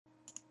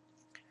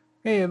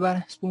Hey everybody,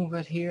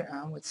 Spoonfed here.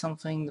 I'm with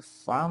something. The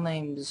file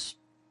name is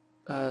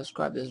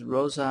described as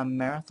ROSA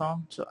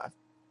Marathon, so I've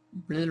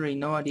literally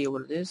no idea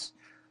what it is.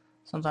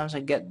 Sometimes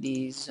I get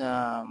these.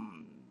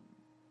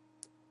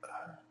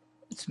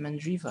 It's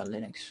Mandriva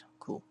Linux.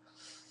 Cool.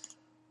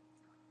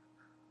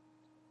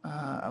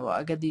 Well,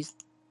 I get these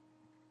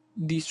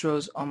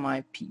distros on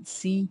my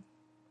PC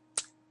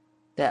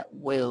that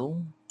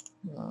will.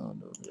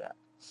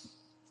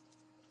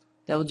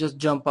 That will just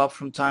jump up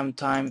from time to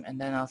time,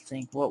 and then I'll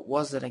think, what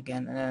was it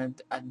again? And then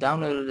I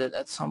downloaded it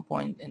at some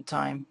point in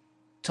time,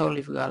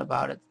 totally forgot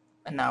about it,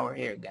 and now we're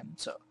here again.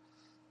 So,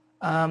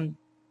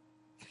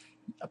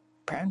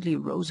 apparently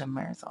ROSA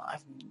Marathon.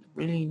 I've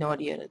really no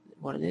idea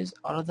what it is,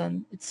 other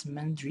than it's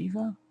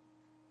Mandriva,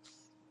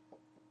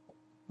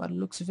 by the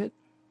looks of it.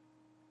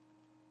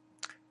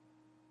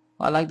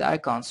 Well, I like the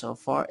icon so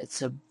far.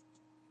 It's a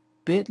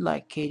bit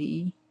like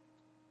KDE,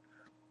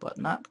 but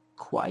not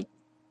quite.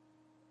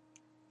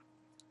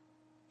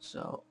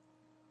 So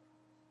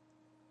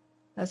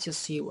let's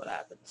just see what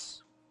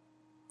happens.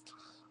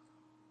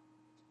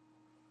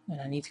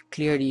 And I need to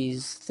clear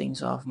these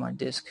things off my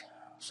disk.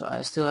 So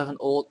I still have an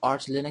old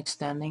Arch Linux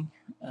standing.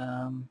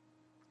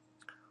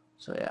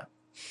 So yeah,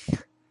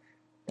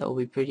 that will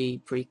be pretty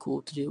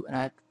cool to do. And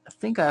I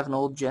think I have an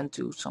old Gen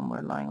 2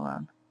 somewhere lying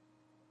around.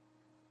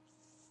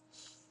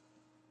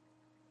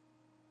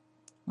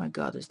 My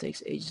god, this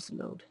takes ages to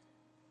load.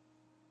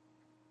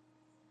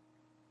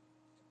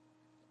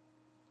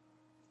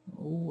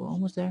 Oh,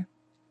 almost there.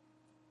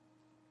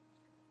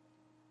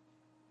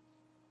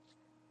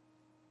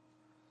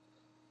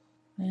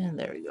 And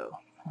there we go.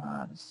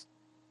 This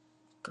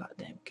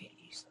goddamn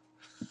KDE stuff.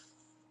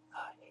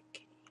 I hate KDE.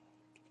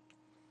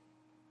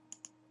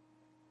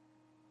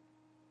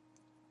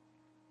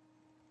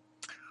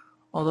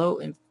 Although,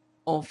 in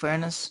all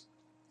fairness,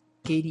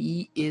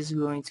 KDE is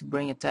going to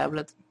bring a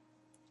tablet,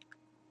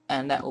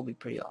 and that will be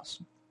pretty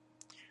awesome.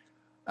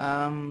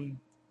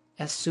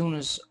 As soon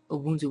as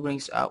Ubuntu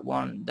brings out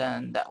one,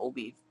 then that will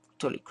be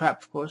totally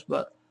crap, of course,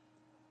 but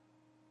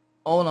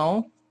all in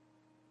all,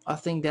 I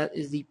think that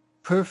is the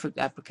perfect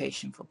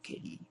application for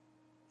KDE.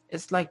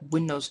 It's like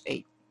Windows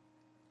 8.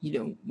 You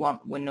don't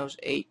want Windows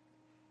 8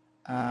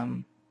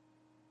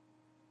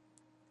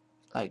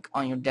 like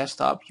on your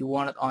desktop, you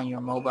want it on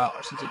your mobile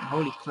or something.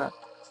 Holy crap.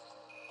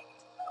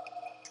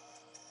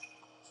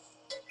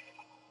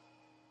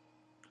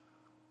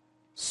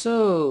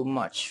 So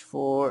much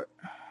for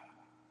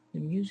the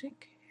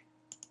music.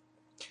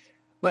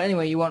 But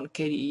anyway, you want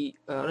KDE,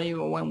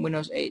 you want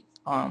Windows 8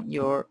 on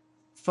your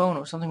phone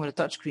or something with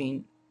a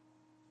touchscreen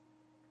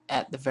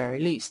at the very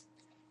least.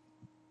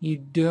 You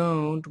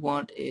don't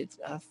want it.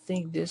 I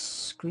think this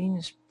screen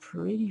is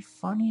pretty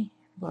funny,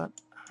 but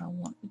I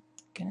want it.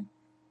 Can I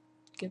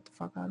get the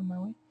fuck out of my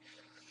way?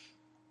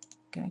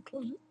 Can I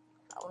close it?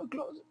 I want to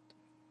close it.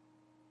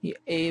 Yeah,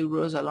 a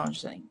ROSA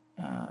launch setting.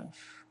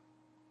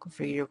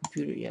 Configure your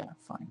computer. Yeah,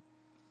 fine.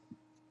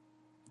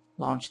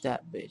 Launch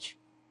that bitch.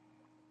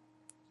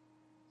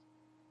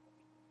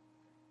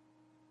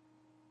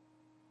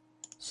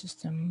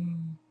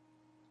 System.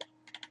 I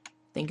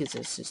think it's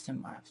a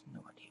system. I have no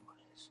idea what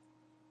it is.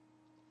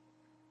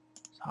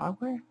 It's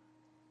hardware.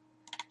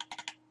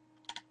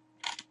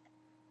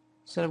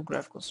 Set up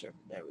graphical server.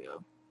 There we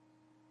go.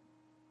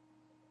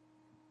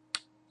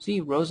 See,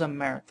 ROSA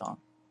Marathon.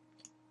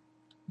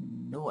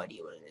 No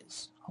idea what it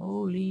is.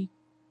 Holy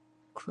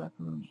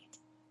crapperoni.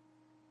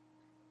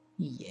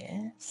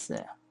 Yes.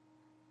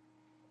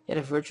 Yeah,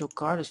 the virtual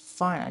card is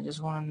fine. I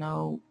just want to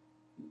know.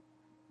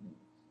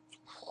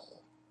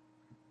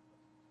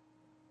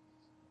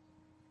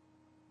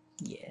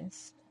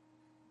 Yes.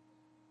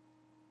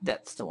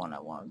 That's the one I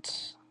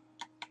want.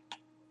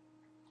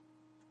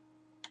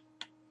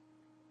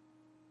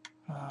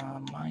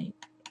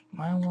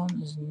 My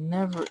one is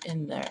never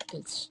in there.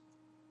 It's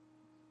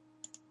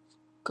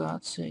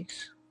God's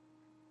sakes.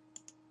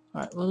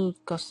 Alright, we'll do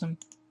custom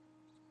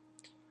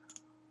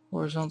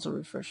horizontal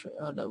refresh rate.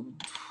 Oh, that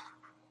would,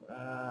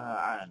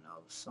 I don't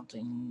know,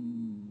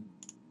 something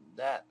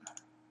that,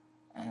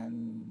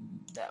 and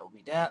that will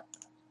be that.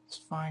 It's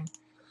fine.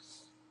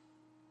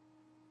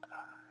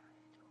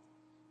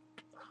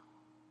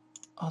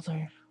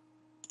 Other,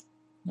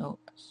 no,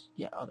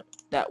 yeah, other,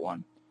 that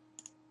one.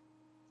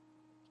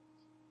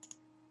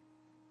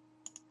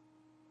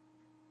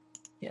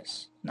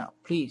 Yes. Now,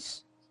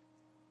 please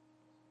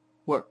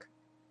work.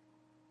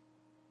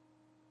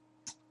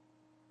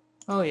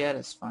 Oh yeah,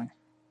 that's fine.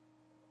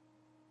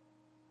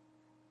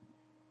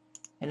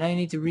 And now you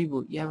need to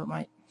reboot. Yeah, but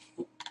my...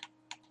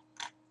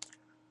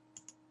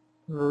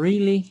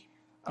 Really?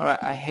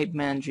 Alright, I hate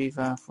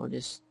Mandriva for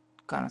this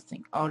kind of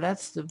thing. Oh,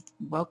 that's the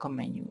welcome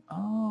menu.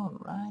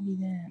 Alrighty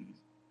then.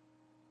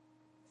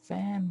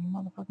 Fan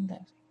motherfucking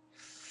taxi.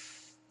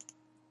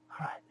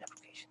 Alright,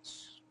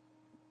 applications.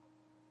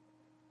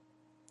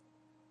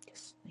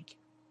 Yes, thank you.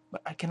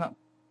 But I cannot...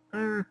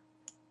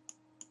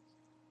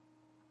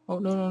 Oh,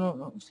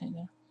 no, stay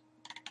there.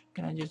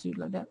 Can I just do it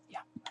like that?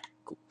 Yeah.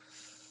 Cool.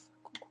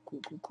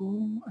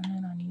 Cool.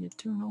 And I need a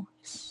terminal.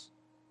 Yes.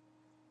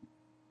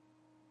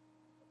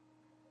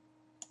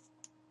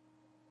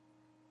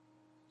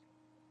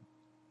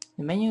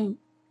 The menu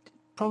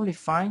probably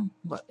fine,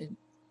 but it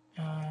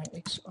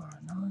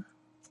XR no.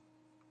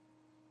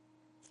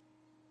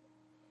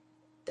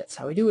 That's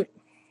how we do it.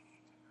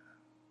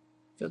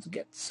 Filter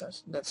get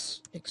such,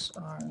 that's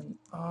XR and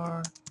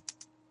R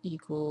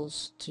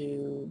equals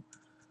to,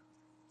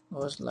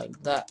 was like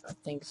that. I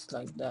think it's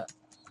like that.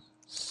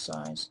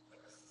 Size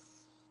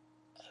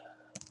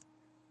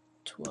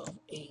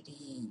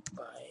 1280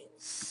 by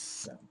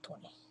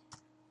 720.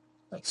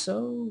 Like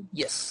so.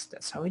 Yes,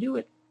 that's how we do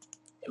it.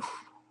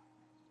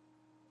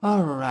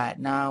 Alright,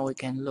 now we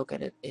can look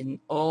at it in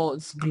all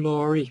its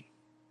glory.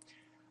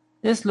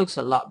 This looks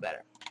a lot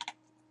better.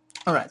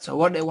 Alright, so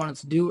what they wanted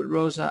to do with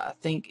ROSA, I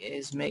think,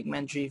 is make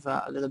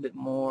Mandriva a little bit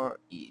more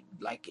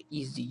like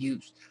easy to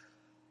use.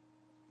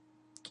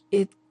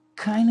 It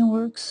kind of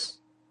works,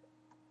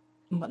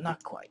 but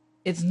not quite.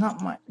 It's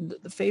not my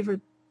the favorite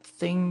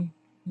thing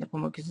that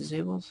homework is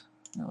disabled.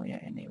 Oh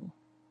yeah, enable.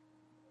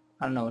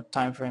 I don't know what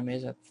time frame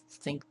is. I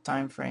think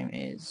time frame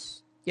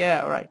is,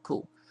 yeah, alright,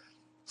 cool.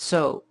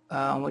 So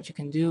what you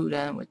can do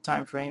then with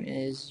time frame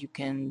is you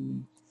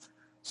can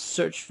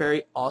search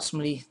very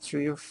awesomely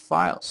through your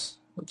files,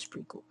 which is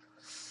pretty cool.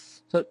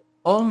 So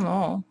all in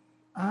all,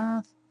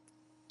 I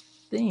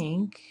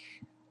think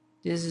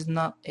this is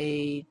not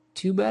a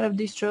too bad of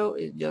distro.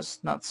 It's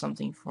just not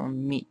something for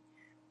me,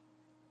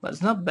 but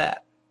it's not bad.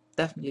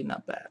 Definitely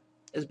not bad.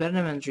 It's better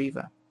than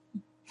Mandriva.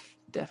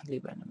 Definitely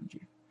better than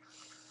Mandriva.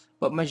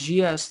 But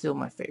Magia is still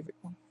my favorite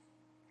one.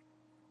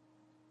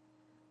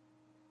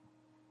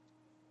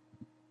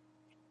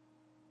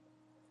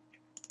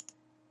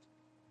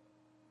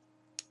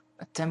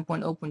 A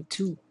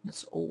 10.0.2.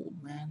 That's old,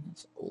 man.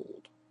 That's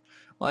old.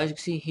 Well, as you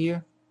can see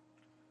here,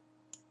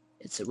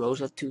 it's a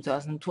ROSA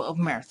 2012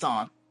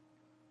 marathon.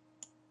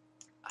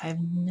 I have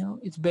no.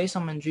 It's based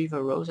on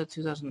Mandriva ROSA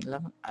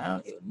 2011. I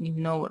don't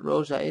even know what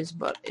ROSA is,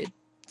 but it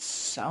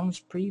sounds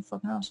pretty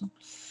fucking awesome.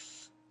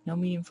 No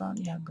medium font.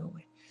 Yeah, go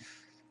away.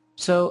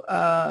 So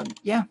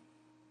yeah,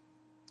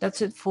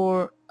 that's it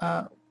for.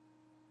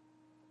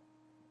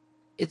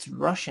 It's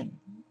Russian.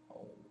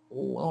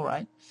 Oh, all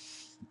right.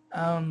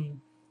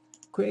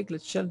 Quick,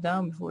 let's shut it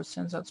down before it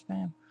sends out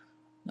spam.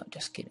 No,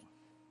 just kidding.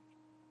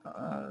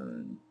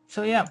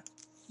 So yeah,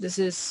 this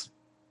is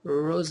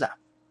ROSA.